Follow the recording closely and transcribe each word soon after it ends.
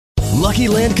Lucky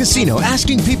Land Casino,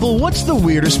 asking people, what's the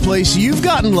weirdest place you've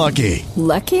gotten lucky?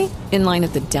 Lucky? In line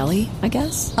at the deli, I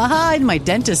guess? Aha, in my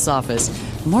dentist's office.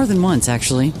 More than once,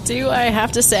 actually. Do I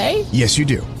have to say? Yes, you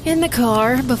do. In the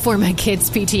car before my kids'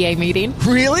 PTA meeting.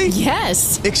 Really?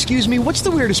 Yes. Excuse me, what's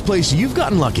the weirdest place you've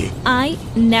gotten lucky? I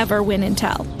never win and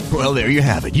tell. Well, there you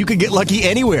have it. You can get lucky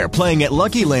anywhere, playing at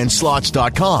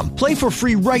LuckyLandSlots.com. Play for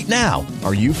free right now.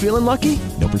 Are you feeling lucky?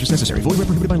 No purchase necessary. Void where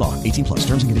prohibited by law. 18 plus.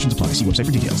 Terms and conditions apply. See website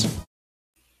for details.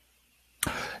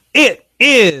 It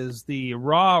is the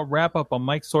Raw wrap-up on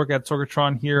Mike Sorg at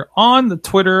Sorgatron here on the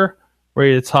Twitter,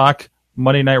 ready to talk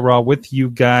Monday Night Raw with you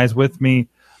guys, with me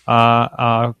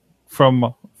from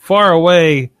far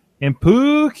away in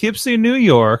Poughkeepsie, New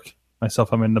York.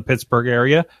 Myself, I'm in the Pittsburgh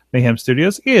area. Mayhem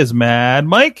Studios is Mad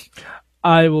Mike.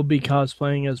 I will be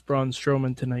cosplaying as Braun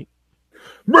Strowman tonight.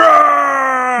 Braun!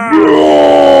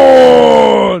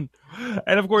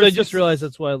 And of course, I just realized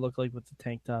that's what I look like with the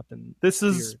tank top. And this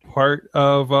is part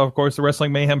of course, the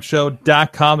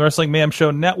WrestlingMayhemShow.com, the Wrestling Mayhem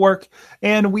Show Network,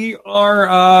 and we are,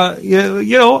 on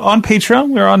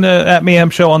Patreon. We're on the at Mayhem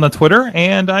Show on the Twitter,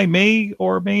 and I may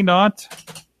or may not.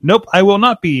 Nope, I will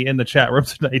not be in the chat room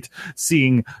tonight,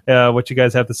 seeing what you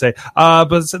guys have to say.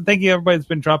 But thank you, everybody that's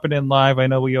been dropping in live. I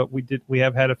know we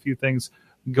have had a few things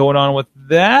going on with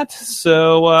that.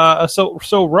 So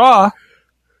Raw.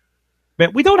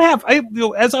 Man, we don't have.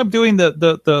 As I'm doing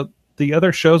the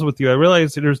other shows with you, I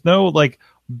realize there's no like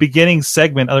beginning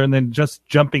segment other than just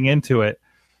jumping into it.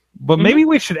 But maybe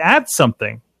we should add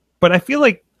something. But I feel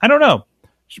like I don't know.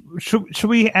 Should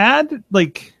we add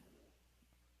like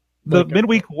the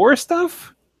midweek war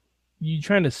stuff? You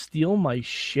trying to steal my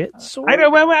shit, Sorg? I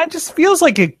know. It just feels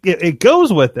like it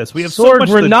goes with this. We have Sorg, so much.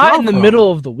 We're not in the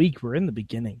middle of the week. We're in the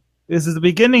beginning. This is the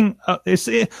beginning.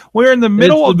 We're in the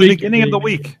middle of the beginning of the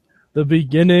week. The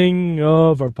beginning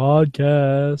of our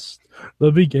podcast. The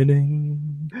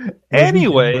beginning.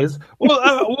 Anyways,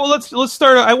 well, let's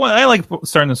start. I like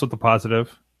starting this with the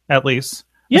positive, at least.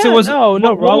 Yeah, Raw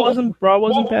wasn't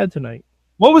bad tonight.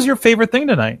 What was your favorite thing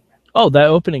tonight? Oh, that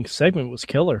opening segment was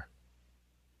killer.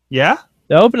 Yeah,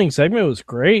 the opening segment was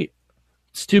great.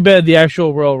 It's too bad the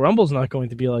actual Royal Rumble's not going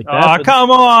to be like that. Oh, come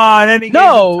on!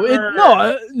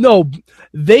 No.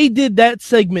 They did that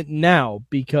segment now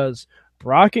because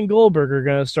Brock and Goldberg are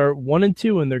going to start 1 and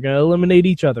 2, and they're going to eliminate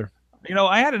each other.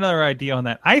 I had another idea on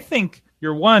that. I think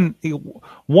your one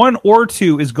or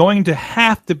two is going to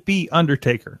have to be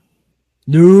Undertaker.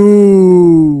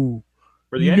 No.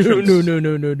 For the entrance.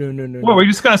 No. Well, we're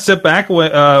just going to sit back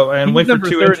and wait for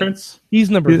two entrants? He's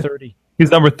number 30.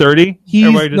 He's number 30?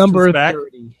 He's number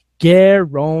 30.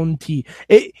 Guarantee.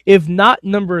 If not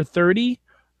number 30,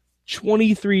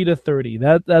 23 to 30.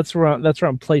 That's where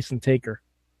I'm placing Taker.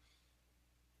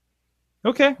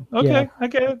 Okay, yeah. I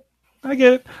get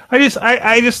it.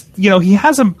 I just, he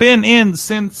hasn't been in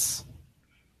since.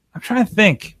 I'm trying to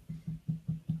think.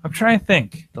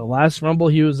 The last Rumble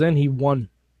he was in, he won.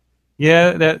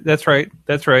 Yeah, that's right.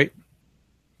 Okay,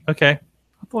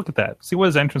 I'll look at that. See what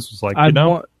his entrance was like.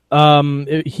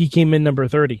 He came in number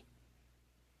 30.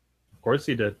 Of course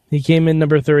he did. He came in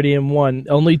number 30 and won.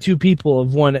 Only two people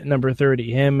have won at number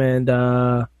 30. Him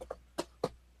and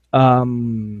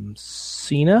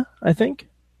Cena, I think.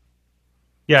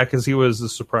 Yeah, because he was a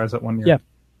surprise that 1 year.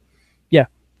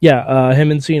 Yeah.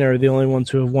 Him and Cena are the only ones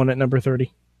who have won at number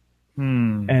 30.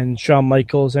 And Shawn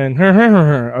Michaels and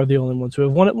her are the only ones who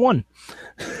have won at 1.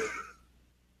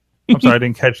 I'm sorry, I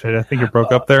didn't catch it. I think it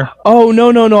broke up there. Oh,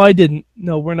 no, I didn't.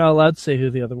 No, we're not allowed to say who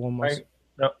the other one was.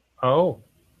 Right. No.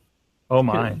 Oh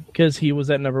my. Because he was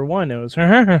at number 1. It was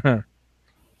her.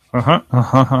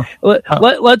 Uh-huh.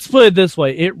 Let's put it this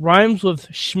way. It rhymes with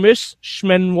schmish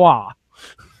schmenoir.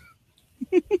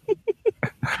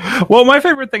 Well, my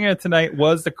favorite thing tonight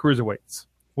was the Cruiserweights.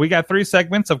 We got 3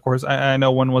 segments. Of course, I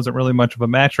know one wasn't really much of a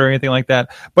match or anything like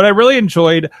that, but I really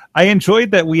enjoyed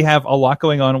that we have a lot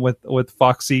going on with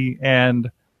Foxy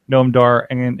and Noam Dar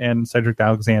and Cedric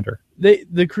Alexander. The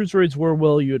Cruiserweights were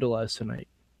well utilized tonight.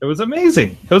 It was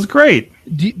amazing. It was great.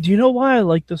 Do you know why I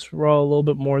like this Raw a little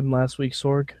bit more than last week,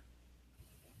 Sorg?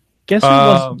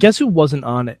 Guess who wasn't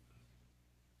on it?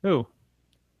 Who?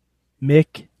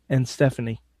 Mick and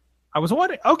Stephanie. I was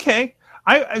wondering. Okay,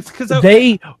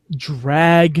 they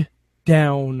drag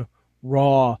down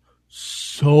Raw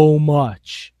so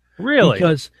much. Really?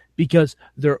 Because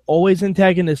they're always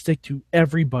antagonistic to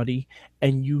everybody,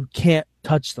 and you can't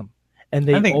touch them. And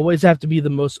they always have to be the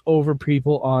most over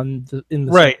people in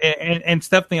the right. And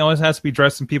Stephanie always has to be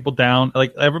dressing people down.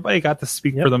 Like everybody got to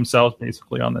speak for themselves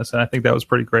basically on this, and I think that was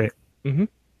pretty great. Mm-hmm.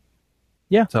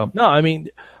 Yeah. So no, I mean,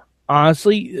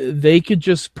 honestly, they could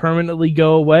just permanently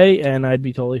go away, and I'd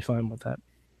be totally fine with that.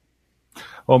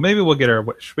 well, maybe we'll get our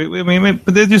wish. I mean,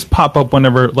 but they just pop up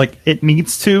whenever like it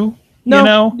needs to. No, you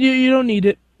know, you don't need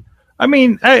it. I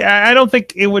mean, I don't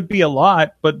think it would be a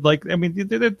lot, but like, I mean,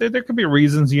 there could be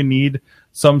reasons you need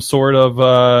some sort of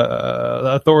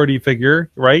authority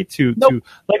figure, right? To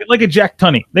like a Jack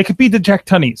Tunney. They could be the Jack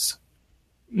Tunneys.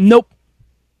 Nope.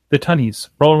 The Tunneys.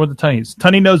 Rolling with the Tunneys.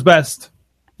 Tunney knows best.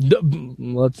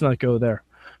 Let's not go there.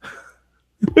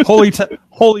 Holy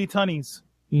Tunneys.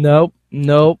 Nope.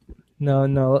 No.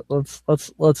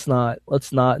 Let's not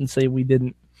and say we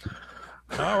didn't.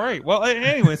 All right. Well,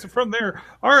 anyway, so from there,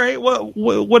 all right. Well,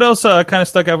 what else kind of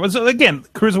stuck out? So again,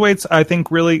 Cruiserweights, I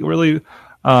think really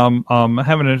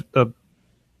having a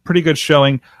pretty good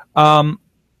showing. Because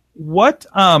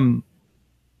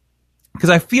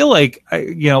I feel like,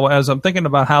 as I'm thinking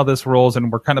about how this rolls and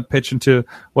we're kind of pitching to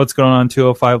what's going on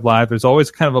 205 Live, there's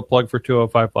always kind of a plug for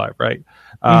 205 Live, right?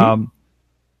 Mm-hmm.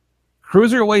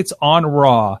 Cruiserweights on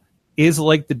Raw is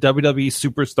like the WWE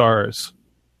superstars,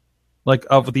 like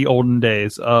of the olden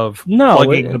days of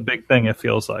plugging the big thing, it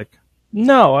feels like.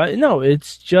 No,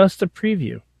 it's just a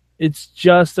preview. It's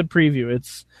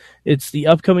the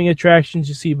upcoming attractions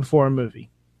you see before a movie.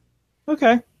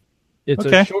 Okay.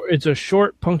 It's a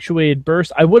short punctuated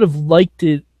burst. I would have liked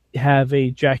to have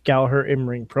a Jack Gallagher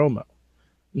in-ring promo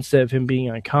instead of him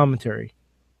being on commentary.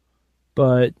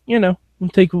 But, we'll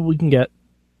take what we can get.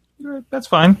 That's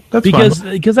fine. Because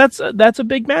that's a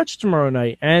big match tomorrow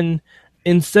night. And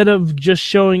instead of just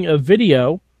showing a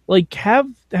video, like have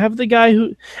the guy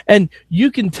who, and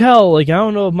you can tell, like, I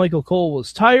don't know if Michael Cole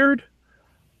was tired,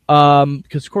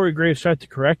 because Corey Graves tried to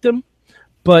correct him,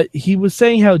 but he was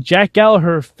saying how Jack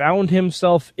Gallagher found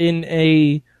himself in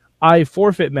a I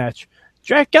forfeit match.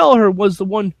 Jack Gallagher was the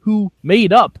one who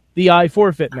made up the I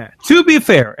forfeit match. To be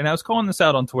fair, and I was calling this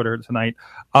out on Twitter tonight,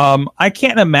 I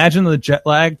can't imagine the jet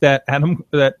lag that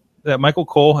Michael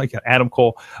Cole, Adam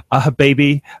Cole,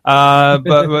 baby, but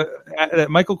that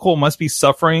Michael Cole must be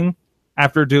suffering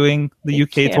after doing the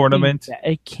UK tournament.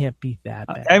 It can't be that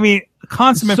bad. I mean,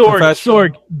 consummate professional.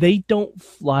 Sorg, they don't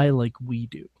fly like we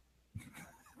do.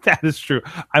 That is true.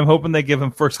 I'm hoping they give him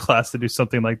first class to do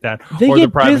something like that. They or get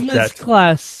the private business jet.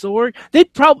 Class, Sorg. They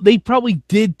probably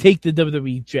did take the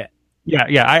WWE jet. Yeah.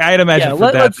 I'd imagine.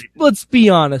 Let's be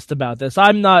honest about this.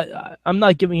 I'm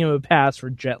not giving him a pass for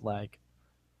jet lag.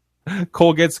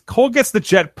 Cole gets the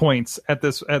jet points at the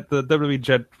WWE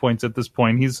jet points at this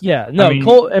point.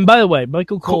 Cole. And by the way,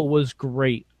 Michael Cole was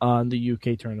great on the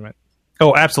UK tournament.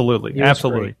 Oh, absolutely.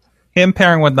 Great. Him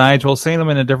pairing with Nigel, seeing them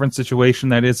in a different situation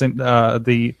that isn't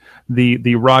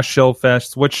the Raw show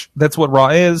fest, which that's what Raw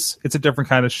is. It's a different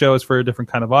kind of show. It's for a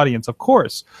different kind of audience, of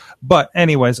course. But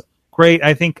anyways, great.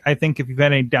 I think if you've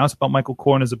had any doubts about Michael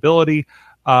Cole and his ability,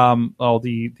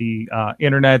 the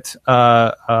internet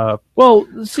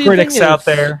critics out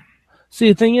there. See,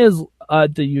 the thing is,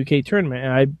 the UK tournament,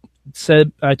 and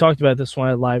I talked about this when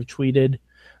I live tweeted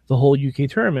the whole UK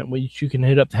tournament, which you can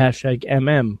hit up the hashtag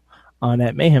MM on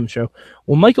at Mayhem Show.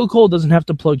 Well, Michael Cole doesn't have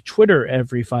to plug Twitter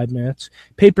every 5 minutes,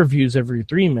 pay-per-views every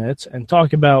 3 minutes, and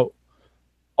talk about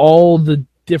all the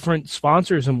different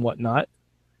sponsors and whatnot.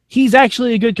 He's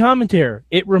actually a good commentator.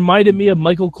 It reminded me of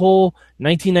Michael Cole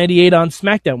 1998 on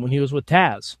SmackDown when he was with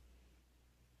Taz.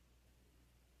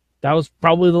 That was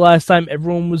probably the last time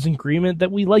everyone was in agreement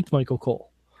that we liked Michael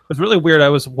Cole. It was really weird. I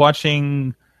was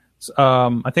watching, I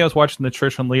think I was watching the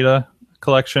Trish and Lita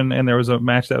collection, and there was a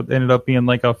match that ended up being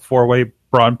like a 4-way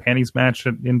bra and panties match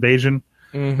at Invasion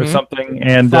or something.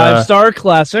 And 5-star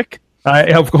classic.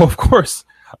 Of course.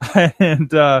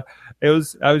 And I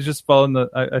was just following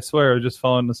I swear I was just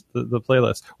following the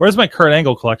playlist. Where's my Kurt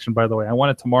Angle collection, by the way? I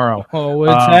want it tomorrow. Oh,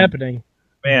 it's happening.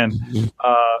 Man.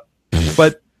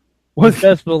 But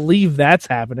best believe that's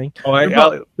happening. They're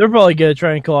probably going to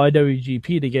try and call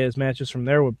IWGP to get his matches from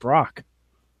there with Brock.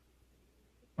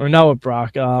 Or not with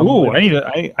Brock.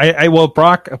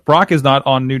 Brock is not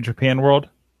on New Japan World.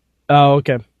 Oh,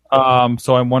 okay.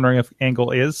 So I'm wondering if Angle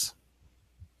is.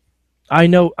 I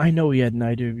know he had an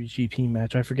IWGP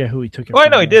match. I forget who he took it. Oh, I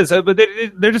know he did, but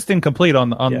they're just incomplete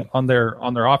on their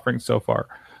offerings so far.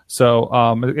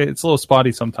 So it's a little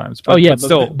spotty sometimes. But,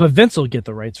 but Vince will get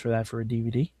the rights for that for a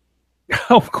DVD.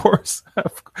 Of course,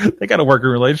 they got a working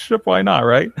relationship. Why not,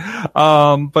 right?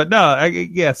 But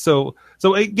no,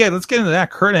 So again, let's get into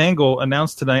that. Kurt Angle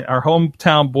announced tonight, our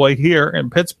hometown boy here in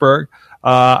Pittsburgh.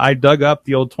 I dug up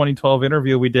the old 2012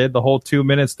 interview we did, the whole 2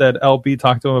 minutes that LB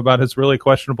talked to him about his really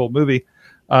questionable movie.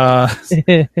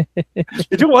 Did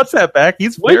you watch that back?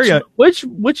 He's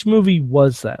which movie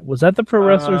was that? Was that the Pro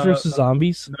Wrestlers versus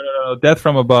Zombies? No. Death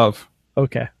from Above.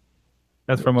 Okay.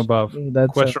 Death from Above.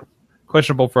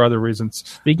 questionable for other reasons.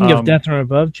 Speaking of death from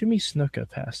above, Jimmy Snuka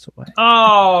passed away.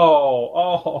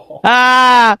 Oh,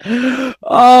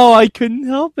 I couldn't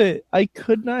help it. I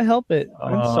could not help it.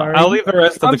 I'm sorry. I'll leave the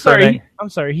rest of the credit. I'm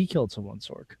sorry. He killed someone,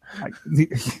 Sorg.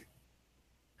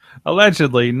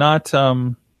 Allegedly, not.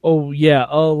 Oh yeah,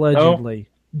 allegedly.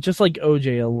 No? Just like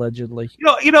OJ, allegedly.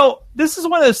 You know, this is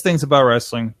one of those things about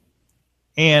wrestling,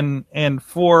 and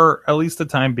for at least the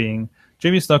time being,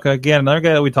 Jimmy Snuka, again, another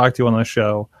guy that we talked to on the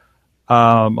show.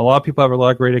 A lot of people have a lot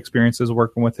of great experiences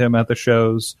working with him at the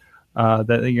shows. A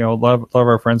lot of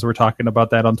our friends were talking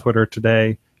about that on Twitter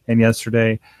today and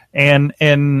yesterday. And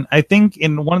I think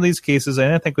in one of these cases,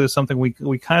 and I think it was something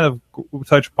we kind of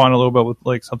touched upon a little bit with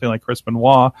like something like Chris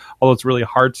Benoit, although it's really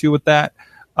hard to with that,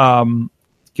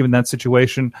 given that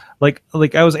situation. Like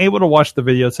I was able to watch the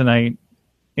video tonight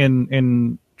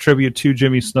in tribute to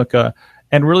Jimmy Snuka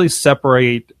and really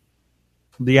separate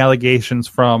the allegations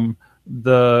from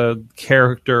the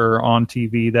character on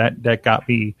TV that got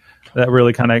me, that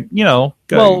really kind of,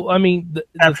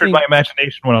 captured my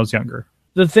imagination when I was younger.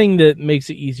 The thing that makes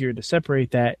it easier to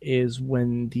separate that is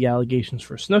when the allegations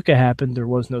for Snuka happened, there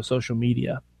was no social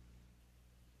media.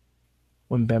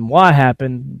 When Benoit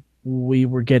happened, we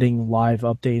were getting live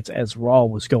updates as Raw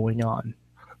was going on.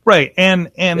 Right,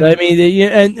 and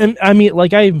I mean,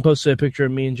 like I even posted a picture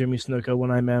of me and Jimmy Snuka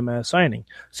when I met him at a signing.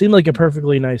 Seemed like a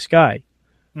perfectly nice guy,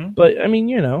 but I mean,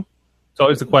 it's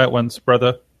always the quiet ones,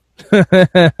 brother.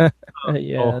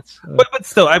 Yeah, but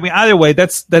still, I mean, either way,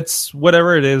 that's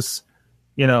whatever it is.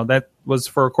 That was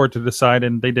for a court to decide,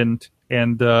 and they didn't,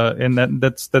 and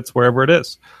that's wherever it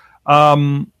is.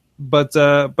 But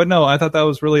no, I thought that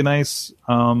was really nice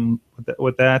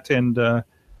with that, and I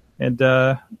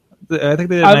think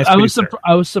they did a nice piece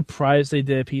I was surprised they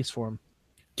did a piece for him.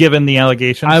 Given the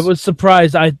allegations, I was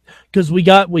surprised. Because we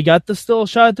got the still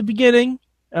shot at the beginning.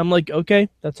 I'm like, okay,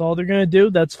 that's all they're gonna do.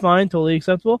 That's fine, totally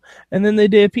acceptable. And then they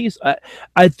did a piece.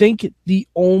 I think the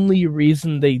only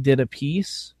reason they did a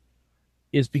piece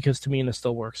is because Tamina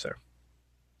still works there.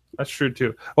 That's true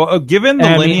too. Well, given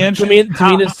the lineage,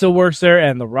 Tamina still works there,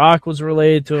 and The Rock was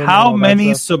related to him. How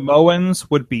many Samoans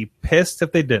would be pissed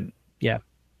if they didn't? Yeah,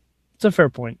 it's a fair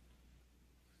point.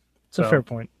 Fair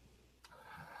point.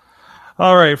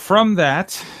 All right, from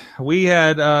that, we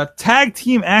had tag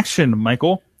team action,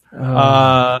 Michael.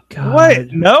 God.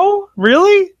 What? No?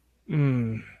 Really?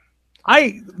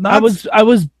 I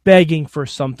was begging for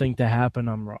something to happen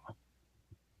on Raw.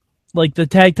 Like the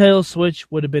tag title switch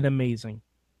would have been amazing.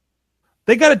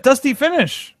 They got a dusty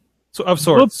finish of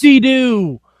sorts.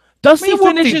 Whoopsie-doo. Dusty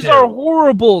finishes are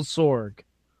horrible, Sorg.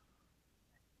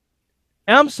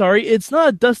 I'm sorry, it's not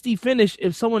a dusty finish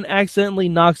if someone accidentally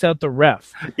knocks out the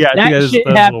ref. Yeah, that shit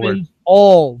happens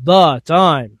all the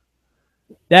time.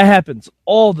 That happens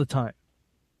all the time.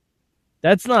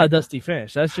 That's not a dusty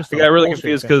finish. That's just. I got really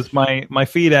confused because my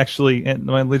feed actually,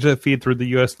 my legit feed through the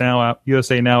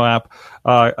USA Now app,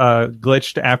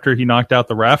 glitched after he knocked out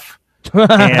the ref,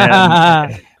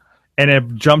 and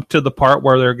it jumped to the part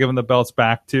where they're giving the belts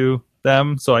back to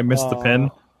them. So I missed the pin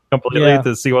completely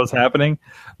to see what was happening.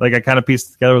 Like I kind of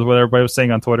pieced together with what everybody was saying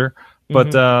on Twitter.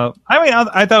 But I mean,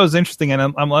 I thought it was interesting,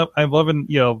 and I'm loving.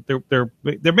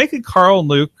 They're making Carl and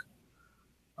Luke.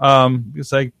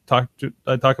 Because I talk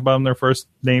about them their first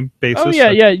name basis. Oh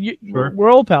yeah.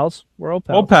 We're old pals. Old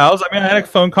pals. I mean, I had a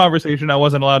phone conversation I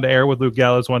wasn't allowed to air with Luke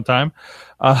Gallows one time.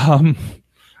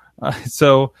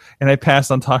 So, and I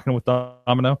passed on talking with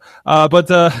Domino.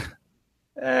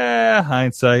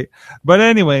 Hindsight. But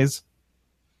anyways,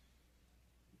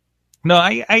 no,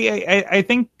 I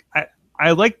think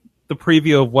I like the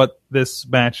preview of what this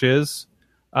match is.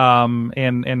 And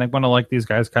I want to like these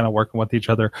guys kind of working with each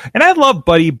other. And I love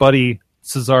buddy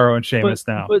Cesaro and Sheamus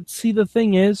now. But see, the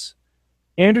thing is,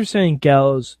 Anderson and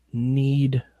Gallows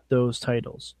need those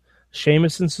titles.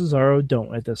 Sheamus and Cesaro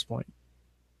don't at this point.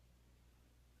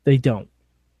 They don't.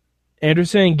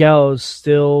 Anderson and Gallows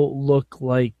still look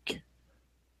like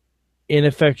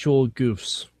ineffectual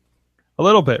goofs. A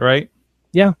little bit, right?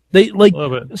 Yeah, they like a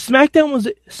little bit.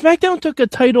 SmackDown took a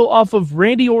title off of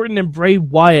Randy Orton and Bray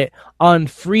Wyatt on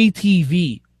free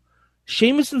TV.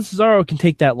 Sheamus and Cesaro can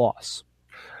take that loss.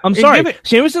 I'm sorry,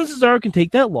 Sheamus and Cesaro can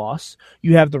take that loss.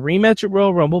 You have the rematch at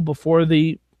Royal Rumble before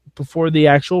the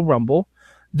actual Rumble.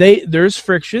 There's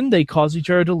friction. They cause each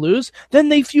other to lose. Then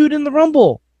they feud in the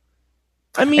Rumble.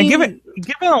 I mean, and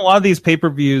given a lot of these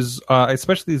pay-per-views,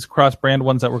 especially these cross-brand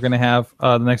ones that we're going to have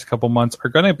the next couple months, are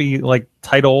going to be like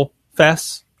title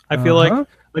fests. I feel like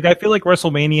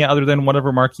WrestleMania, other than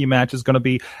whatever marquee match, is going to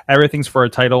be everything's for a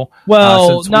title.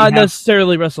 Well, not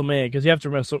necessarily WrestleMania, because you have to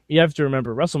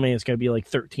remember WrestleMania is going to be like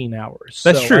 13 hours.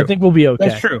 That's true. I think we'll be okay.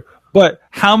 That's true. But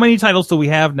how many titles do we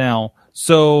have now?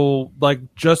 So,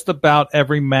 like, just about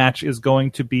every match is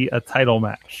going to be a title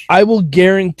match. I will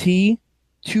guarantee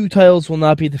 2 titles will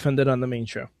not be defended on the main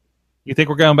show. You think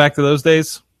we're going back to those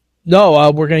days?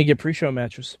 No, we're going to get pre-show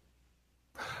matches.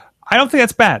 I don't think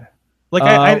that's bad. Like,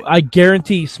 I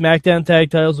guarantee SmackDown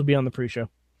tag titles will be on the pre-show.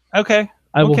 Okay.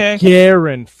 I will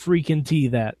guarantee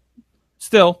that.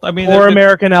 Still, I mean, or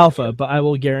American Alpha, but I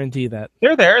will guarantee that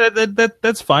they're there.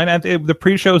 That's fine. The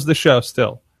pre-show is the show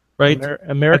still, right?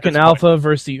 American Alpha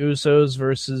versus the Usos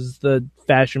versus the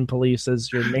Fashion Police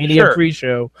as your Mania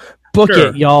pre-show. Book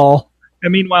it, y'all.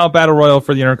 And meanwhile, Battle Royal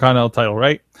for the Intercontinental title,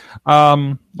 right?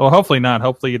 Well, hopefully not.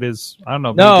 Hopefully it is. I don't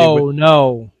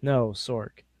know. No,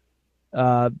 Sorg.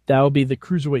 That will be the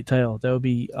Cruiserweight title. That will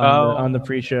be on the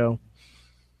pre-show.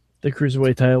 The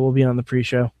Cruiserweight title will be on the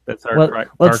pre-show. That's our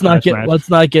let's not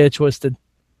get it twisted.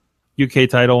 UK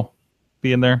title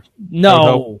be in there?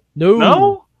 No.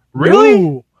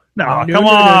 Really? No, come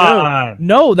on.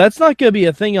 No, that's not going to be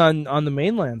a thing on the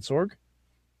mainland, Sorg.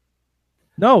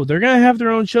 No, they're going to have their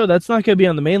own show. That's not going to be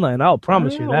on the mainland. I'll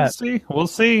promise you that. We'll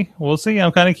see.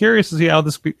 I'm kind of curious to see how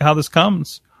this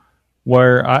comes.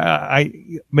 Where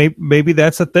maybe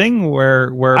that's a thing where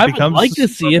it becomes. I would like to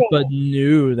see it, but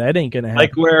no, that ain't gonna happen.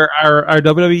 Like where our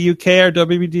WWE UK, our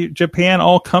WWE Japan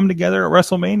all come together at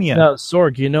WrestleMania. No,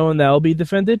 Sorg, you know when that'll be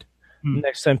defended?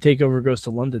 Next time Takeover goes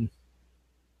to London.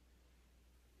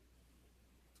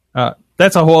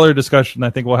 That's a whole other discussion I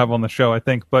think we'll have on the show. I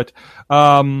think, but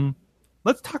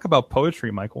let's talk about poetry,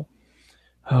 Michael.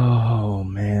 Oh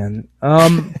man.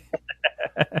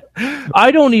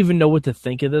 I don't even know what to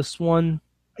think of this one.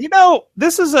 You know,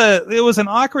 it was an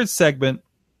awkward segment.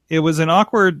 It was an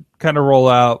awkward kind of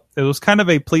rollout. It was kind of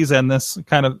a please end this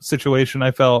kind of situation,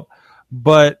 I felt.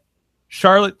 But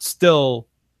Charlotte still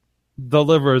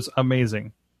delivers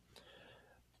amazing.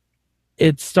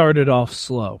 It started off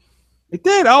slow. It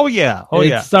did. Oh yeah.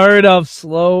 It started off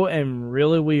slow and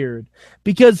really weird.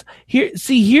 Because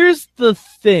here's the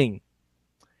thing.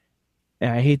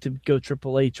 And I hate to go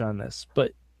Triple H on this,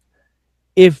 but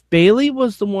if Bayley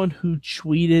was the one who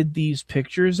tweeted these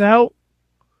pictures out,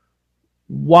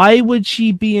 why would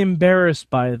she be embarrassed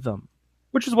by them?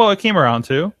 Which is what it came around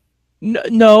to.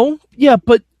 No, yeah,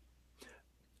 but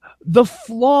the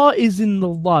flaw is in the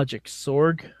logic,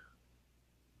 Sorg.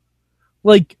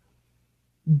 Like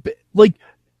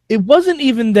it wasn't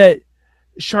even that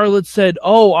Charlotte said,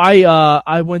 "Oh,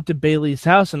 I went to Bayley's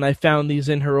house and I found these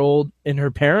in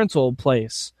her parents' old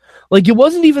place." Like it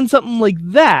wasn't even something like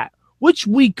that, which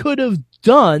we could have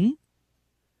done,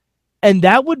 and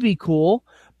that would be cool.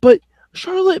 But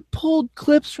Charlotte pulled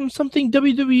clips from something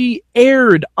WWE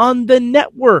aired on the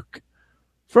network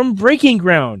from Breaking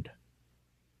Ground.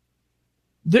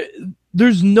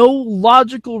 There's no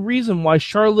logical reason why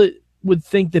Charlotte would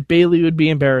think that Bayley would be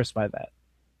embarrassed by that.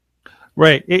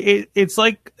 Right. It's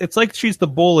like she's the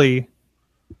bully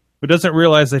who doesn't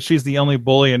realize that she's the only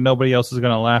bully and nobody else is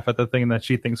going to laugh at the thing that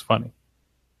she thinks funny.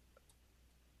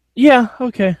 Yeah,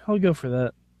 okay, I'll go for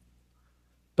that.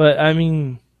 But I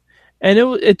mean, and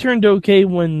it turned okay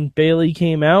when Bayley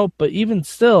came out, but even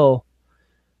still,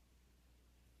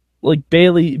 like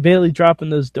Bayley dropping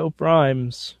those dope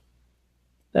rhymes,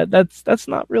 that's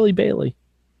not really Bayley.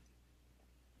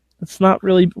 It's not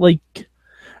really like.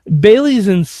 Bayley's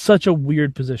in such a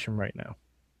weird position right now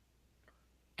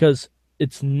because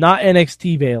it's not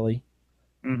NXT Bayley.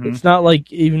 Mm-hmm. It's not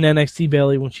like even NXT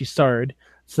Bayley when she started.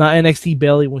 It's not NXT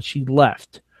Bayley when she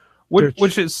left.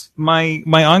 Which is my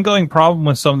ongoing problem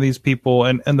with some of these people,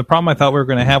 and the problem I thought we were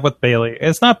going to have with Bayley.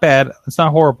 It's not bad. It's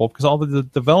not horrible because all the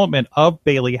development of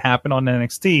Bayley happened on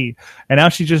NXT, and now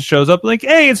she just shows up like,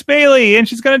 hey, it's Bayley, and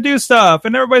she's going to do stuff,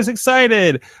 and everybody's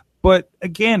excited. But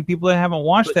again, people that haven't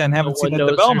watched that and haven't seen the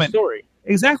development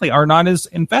exactly are not as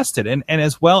invested. And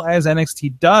as well as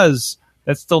NXT does,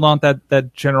 that's still not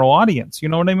that general audience. You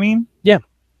know what I mean? Yeah.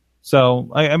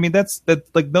 So I mean that's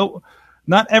like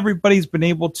not everybody's been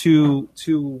able to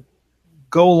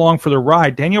go along for the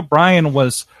ride. Daniel Bryan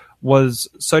was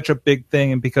such a big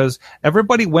thing, and because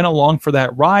everybody went along for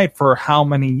that ride for how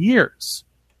many years?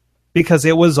 Because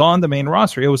it was on the main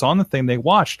roster. It was on the thing they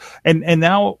watched. And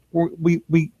now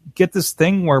we get this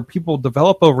thing where people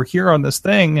develop over here on this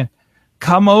thing,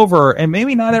 come over, and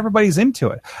maybe not everybody's into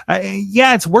it.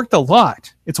 Yeah, it's worked a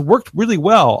lot. It's worked really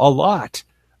well, a lot,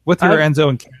 with your Enzo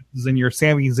and Cass and your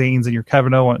Sami Zayns and your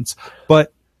Kevin Owens.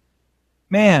 But,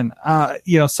 man,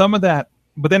 some of that.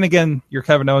 But then again, your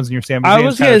Kevin Owens and your Sami Zayns. I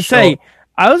was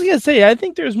going to say, I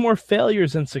think there's more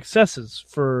failures than successes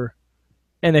for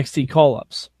NXT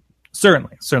call-ups.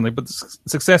 Certainly, but the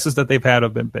successes that they've had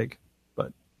have been big.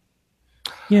 But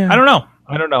yeah, I don't know.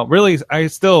 I don't know. Really, I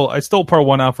still pour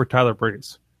one out for Tyler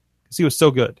Breeze because he was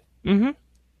so good. Mm-hmm.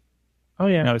 Oh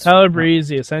yeah, You know, Tyler Breeze,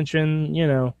 the Ascension,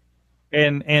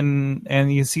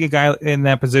 and you see a guy in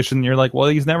that position, and you're like, well,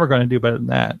 he's never going to do better than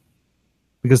that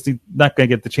because he's not going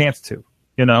to get the chance to.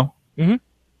 Mm-hmm.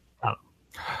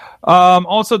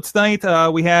 Also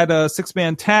tonight we had a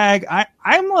 6-man tag. I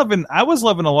was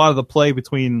loving a lot of the play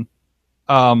between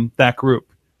that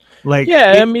group. Like,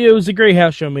 it was a great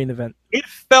house show main event. It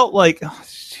felt like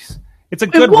it's a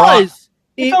good Raw.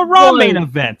 It's a Raw main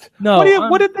event. No,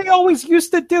 what did they always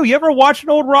used to do? You ever watch an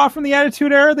old Raw from the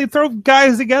Attitude Era? They throw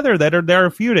guys together that are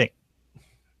feuding.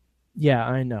 Yeah,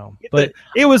 I know, but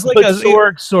it was like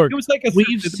Sorg. It was like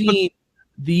we've seen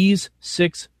these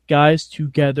 6 guys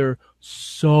together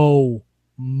so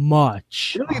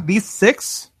much. Really, these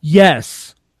 6?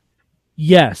 Yes,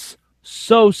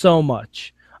 so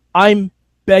much. I'm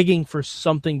begging for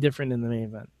something different in the main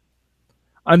event.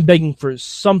 I'm begging for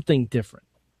something different.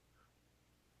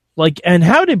 And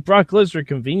how did Brock Lesnar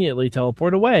conveniently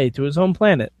teleport away to his home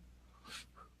planet?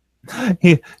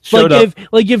 He showed up.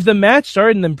 If the match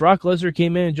started and then Brock Lesnar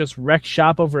came in and just wrecked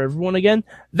shop over everyone again,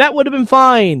 that would have been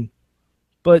fine.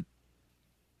 But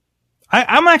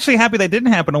I'm actually happy that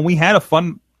didn't happen, and we had a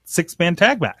fun 6-man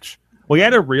tag match. We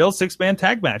had a real 6-man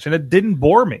tag match, and it didn't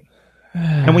bore me.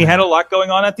 And we had a lot going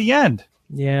on at the end.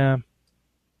 Yeah.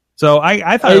 So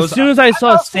I thought as soon as I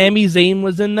saw Sami Zayn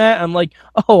was in that, I'm like,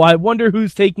 oh, I wonder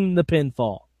who's taking the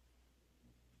pinfall.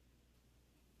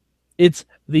 It's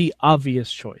the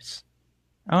obvious choice.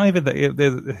 I don't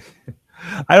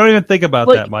even think about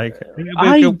that, Mike.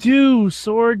 I do,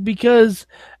 Sorg, because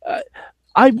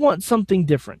I want something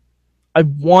different. I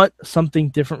want something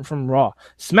different from Raw.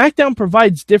 SmackDown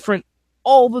provides different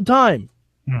all the time.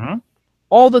 Mm-hmm.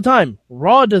 All the time.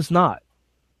 Raw does not.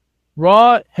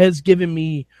 Raw has given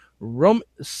me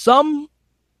some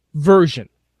version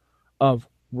of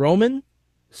Roman,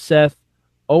 Seth,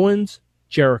 Owens,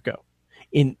 Jericho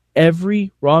in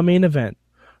every Raw main event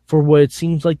for what it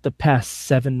seems like the past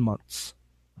 7 months.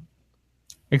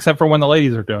 Except for when the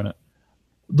ladies are doing it.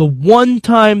 The one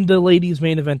time the ladies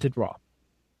main evented Raw.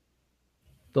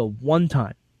 The one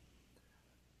time.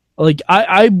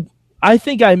 I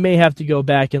think I may have to go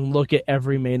back and look at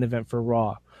every main event for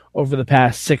Raw over the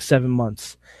past 6-7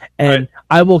 months. And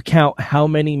I will count how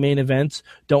many main events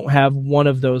don't have one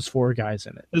of those 4 guys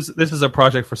in it. This is a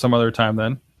project for some other time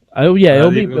then. Oh yeah,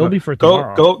 it'll be for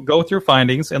tomorrow. Go with your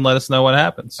findings and let us know what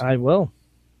happens. I will.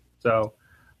 So,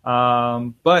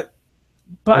 but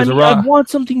I mean, I want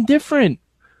something different.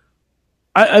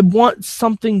 I want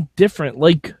something different.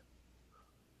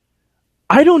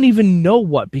 I don't even know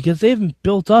what, because they haven't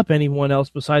built up anyone else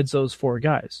besides those 4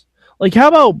 guys. How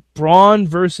about Braun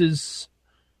versus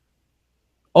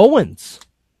Owens?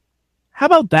 How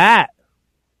about that?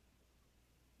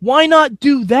 Why not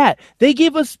do that? They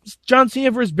gave us John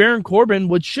Cena versus Baron Corbin,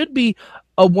 which should be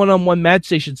a one-on-one match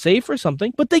they should save for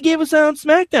something, but they gave us that on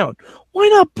SmackDown. Why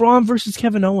not Braun versus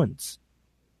Kevin Owens?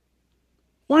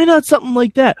 Why not something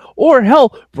like that? Or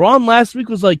hell, Braun last week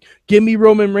was like, give me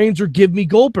Roman Reigns or give me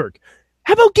Goldberg.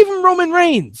 How about giving Roman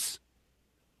Reigns?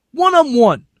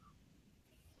 One-on-one.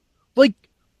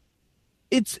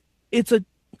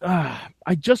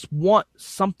 I just want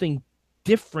something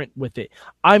different with it.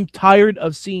 I'm tired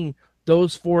of seeing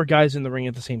those 4 guys in the ring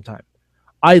at the same time.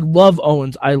 I love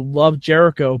Owens. I love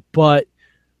Jericho, but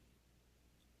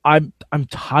I'm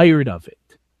tired of it.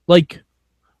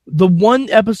 The one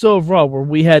episode of Raw where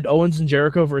we had Owens and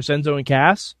Jericho versus Enzo and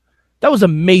Cass, that was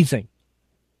amazing.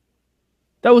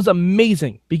 That was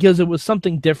amazing because it was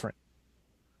something different.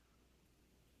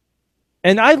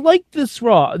 And I liked this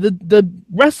Raw. The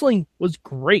wrestling was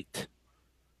great.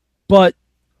 But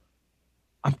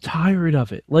I'm tired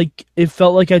of it. It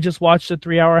felt like I just watched a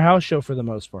 3-hour house show for the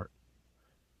most part.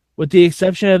 With the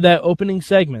exception of that opening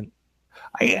segment.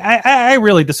 I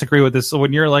really disagree with this. So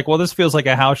when you're like, well, this feels like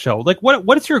a house show.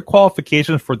 What is your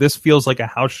qualification for this feels like a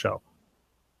house show?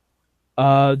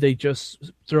 They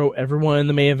just throw everyone in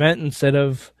the main event instead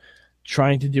of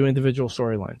trying to do individual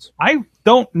storylines. I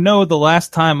don't know the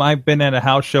last time I've been at a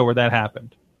house show where that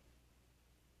happened.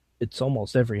 It's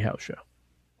almost every house show.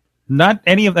 Not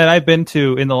any of that I've been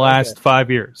to in the last 5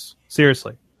 years.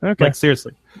 Seriously. Okay.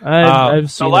 Seriously.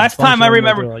 I've seen the last time I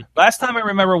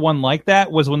remember one like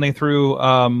that was when they threw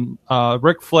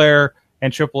Ric Flair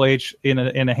and Triple H in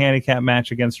a handicap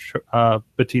match against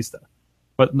Batista.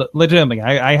 But legitimately,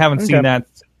 I haven't seen that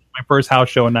since my first house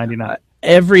show in '99.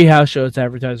 Every house show that's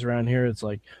advertised around here, it's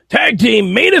like tag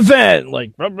team main event,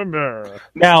 blah, blah, blah.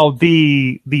 Now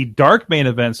the dark main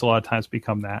events a lot of times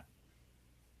become that,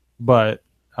 but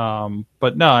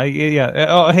But no, yeah.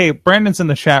 Oh, hey, Brandon's in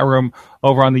the chat room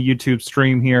over on the YouTube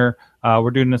stream here.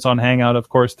 We're doing this on Hangout, of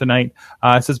course, tonight.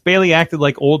 It says Bayley acted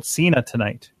like old Cena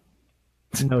tonight.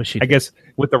 No, she I guess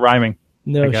with the rhyming.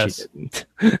 No, she didn't.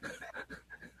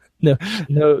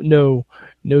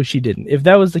 No, she didn't. If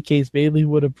that was the case, Bayley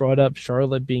would have brought up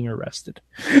Charlotte being arrested.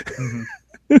 Mm-hmm.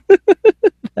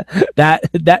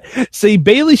 See,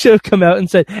 Bayley should have come out and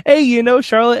said, "Hey,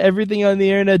 Charlotte, everything on the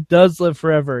internet does live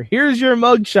forever. Here's your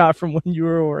mugshot from when you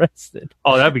were arrested."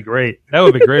 Oh, that'd be great. That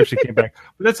would be great if she came back.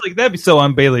 But that'd be so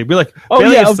on Bayley. Be like, oh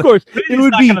Bayley yeah, of course. It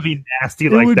would not going to be nasty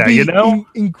like that,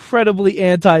 incredibly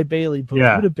anti-Bayley, but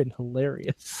it would have been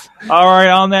hilarious. All right.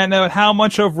 On that note, how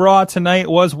much of Raw tonight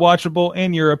was watchable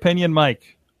in your opinion,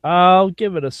 Mike? I'll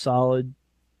give it a solid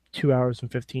 2 hours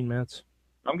and 15 minutes.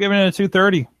 I'm giving it a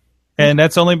 2:30. And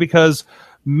that's only because,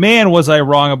 man, was I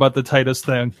wrong about the Titus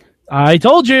thing. I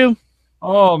told you.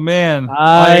 Oh, man.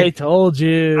 I told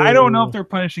you. I don't know if they're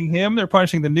punishing him, they're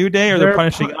punishing the New Day, or they're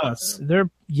punishing us.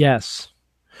 Yes.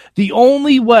 The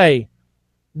only way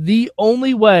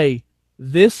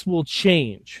this will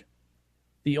change,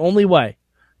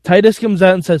 Titus comes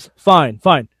out and says, fine.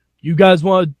 You guys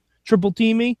want to triple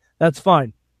team me? That's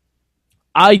fine.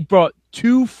 I brought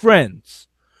 2 friends.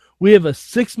 We have a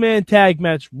 6-man tag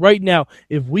match right now.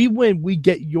 If we win, we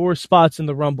get your spots in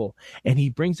the Rumble. And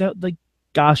he brings out the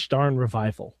gosh darn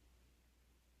Revival.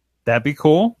 That'd be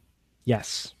cool.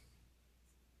 Yes.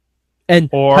 And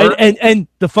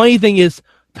the funny thing is,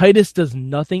 Titus does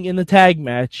nothing in the tag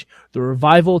match. The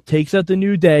Revival takes out the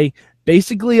New Day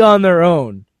basically on their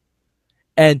own.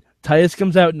 And Titus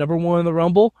comes out number 1 in the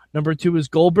Rumble. Number 2 is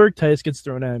Goldberg. Titus gets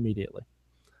thrown out immediately.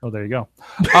 Oh, there you go.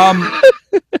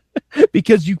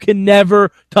 Because you can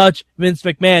never touch Vince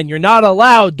McMahon. You're not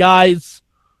allowed, guys.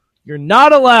 You're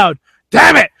not allowed.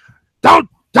 Damn it! Don't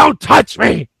touch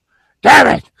me!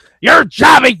 Damn it! You're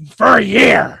jobbing for a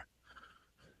year.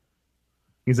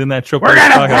 He's in that triple. We're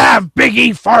gonna have Big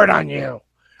E fart on you.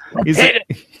 He's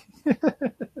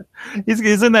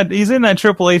in that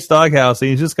Triple H doghouse.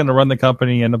 He's just gonna run the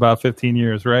company in about 15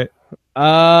 years, right?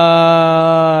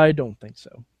 I don't think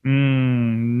so.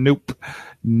 Nope.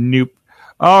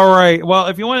 All right. Well,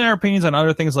 if you want our opinions on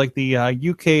other things like the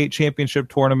UK Championship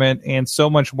Tournament and so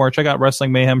much more, check out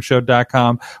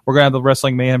WrestlingMayhemShow.com. We're going to have the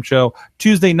Wrestling Mayhem Show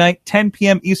Tuesday night, 10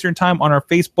 p.m. Eastern Time on our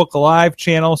Facebook Live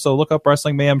channel. So look up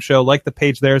Wrestling Mayhem Show, like the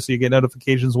page there so you get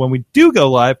notifications when we do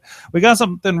go live. We got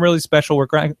something really special. We're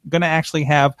going to actually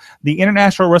have the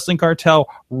International Wrestling Cartel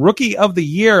Rookie of the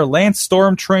Year, Lance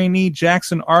Storm trainee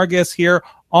Jackson Argus here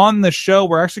on the show.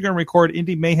 We're actually going to record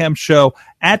Indie Mayhem Show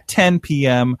at 10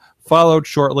 p.m., followed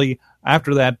shortly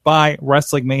after that by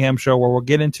Wrestling Mayhem Show, where we'll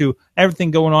get into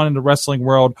everything going on in the wrestling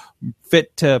world,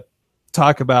 fit to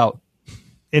talk about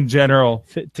in general.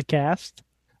 Fit to cast?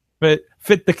 But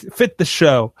fit the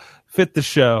show. But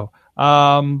no,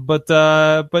 I'm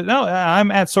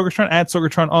at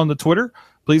Sorgatron on the Twitter.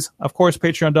 Please, of course,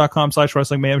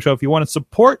 patreon.com/Wrestling Mayhem Show if you want to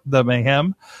support the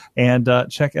Mayhem and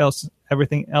check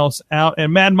everything else out.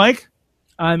 And Mad Mike?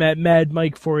 I'm at Mad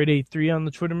Mike 4883 on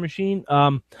the Twitter machine.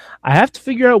 I have to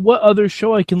figure out what other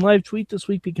show I can live tweet this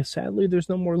week because sadly there's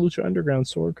no more Lucha Underground,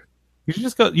 Sorg. You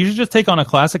should just take on a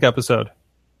classic episode.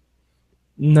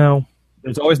 No.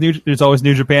 There's always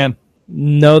New Japan.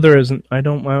 No, there isn't.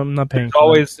 I'm not paying.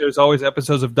 There's always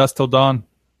episodes of Dust Till Dawn.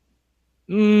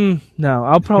 No,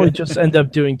 I'll probably just end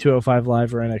up doing 205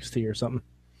 Live or NXT or something.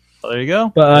 Well, there you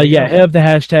go. But have the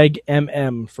hashtag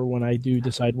MM for when I do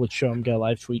decide which show I'm going to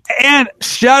live tweet. And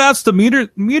shout outs to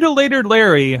Mutilated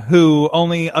Larry, who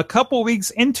only a couple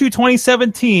weeks into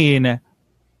 2017,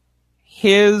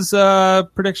 his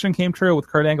prediction came true with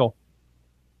Kurt Angle.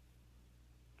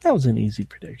 That was an easy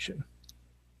prediction.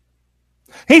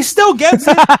 He still gets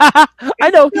it.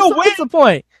 I know. He still gets the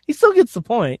point. He still gets the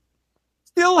point.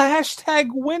 Still hashtag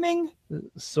winning.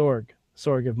 Sorg,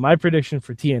 if my prediction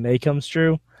for TNA comes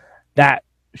true, that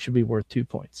should be worth 2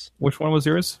 points. Which one was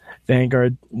yours?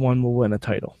 Vanguard 1 will win a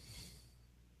title.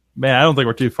 Man, I don't think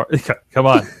we're too far. Come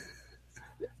on.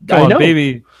 Come on,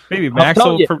 baby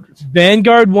Maxwell.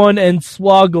 Vanguard 1 and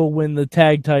Swoggle win the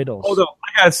tag titles. Hold on.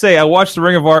 I gotta say, I watched the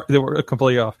Ring of Honor. They were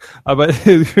completely off. But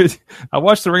I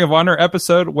watched the Ring of Honor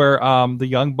episode where the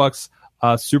Young Bucks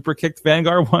super kicked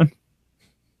Vanguard 1.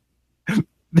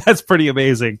 That's pretty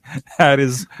amazing. That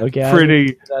is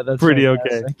pretty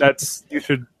okay. You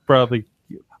should probably.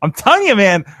 I'm telling you,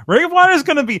 man. Ring of Honor is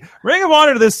going to be Ring of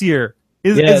Honor this year.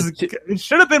 It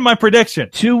should have been my prediction.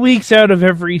 2 weeks out of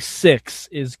every 6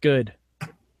 is good.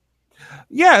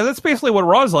 Yeah, that's basically what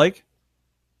Raw's like.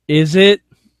 Is it?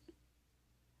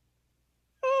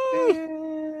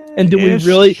 And do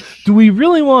we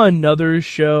really want another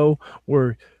show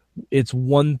where it's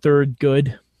 1/3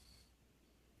 good?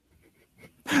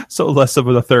 So less of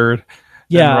a third.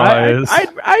 Yeah,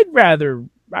 I'd rather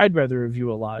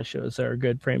review a lot of shows that are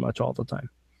good pretty much all the time.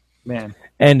 Man.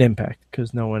 And Impact,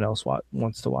 because no one else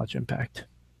wants to watch Impact.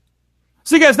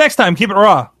 See you guys next time. Keep it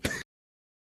raw.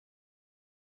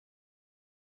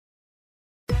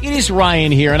 It is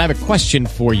Ryan here, and I have a question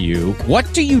for you.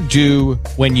 What do you do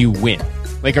when you win?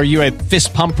 Like, are you a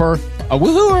fist pumper, a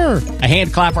woohooer, a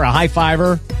hand clapper, a high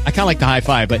fiver? I kind of like the high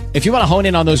five, but if you want to hone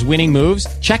in on those winning moves,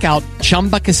 check out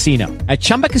Chumba Casino. At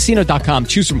ChumbaCasino.com,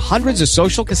 choose from hundreds of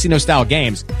social casino-style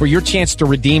games for your chance to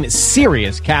redeem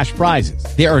serious cash prizes.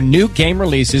 There are new game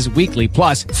releases weekly,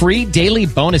 plus free daily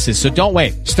bonuses. So don't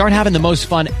wait. Start having the most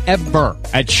fun ever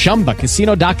at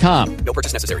ChumbaCasino.com. No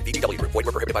purchase necessary. VGW. Void where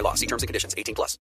prohibited by law. See terms and conditions. 18+.